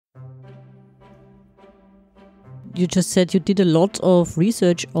you just said you did a lot of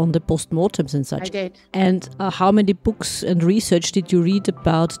research on the postmortems and such. I did. And how many books and research did you read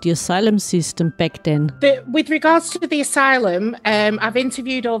about the asylum system back then? With regards to the asylum, I've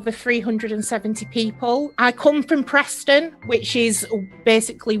interviewed over 370 people. I come from Preston, which is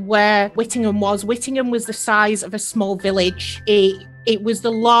basically where Whittingham was. Whittingham was the size of a small village. It was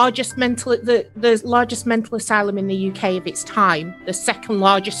the largest mental asylum in the UK of its time, the second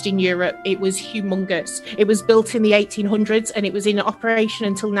largest in Europe. It was humongous. It was built in the 1800s and it was in operation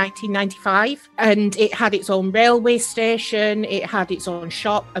until 1995. And it had its own railway station. It had its own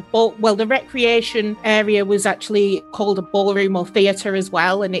shop. The recreation area was actually called a ballroom or theatre as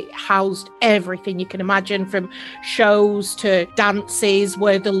well. And it housed everything you can imagine, from shows to dances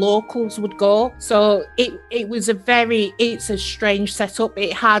where the locals would go. So it's a strange set up.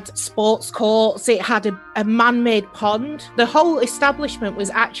 It had sports courts, it had a man-made pond. The whole establishment was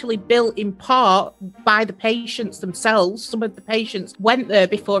actually built in part by the patients themselves. Some of the patients went there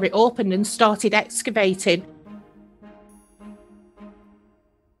before it opened and started excavating.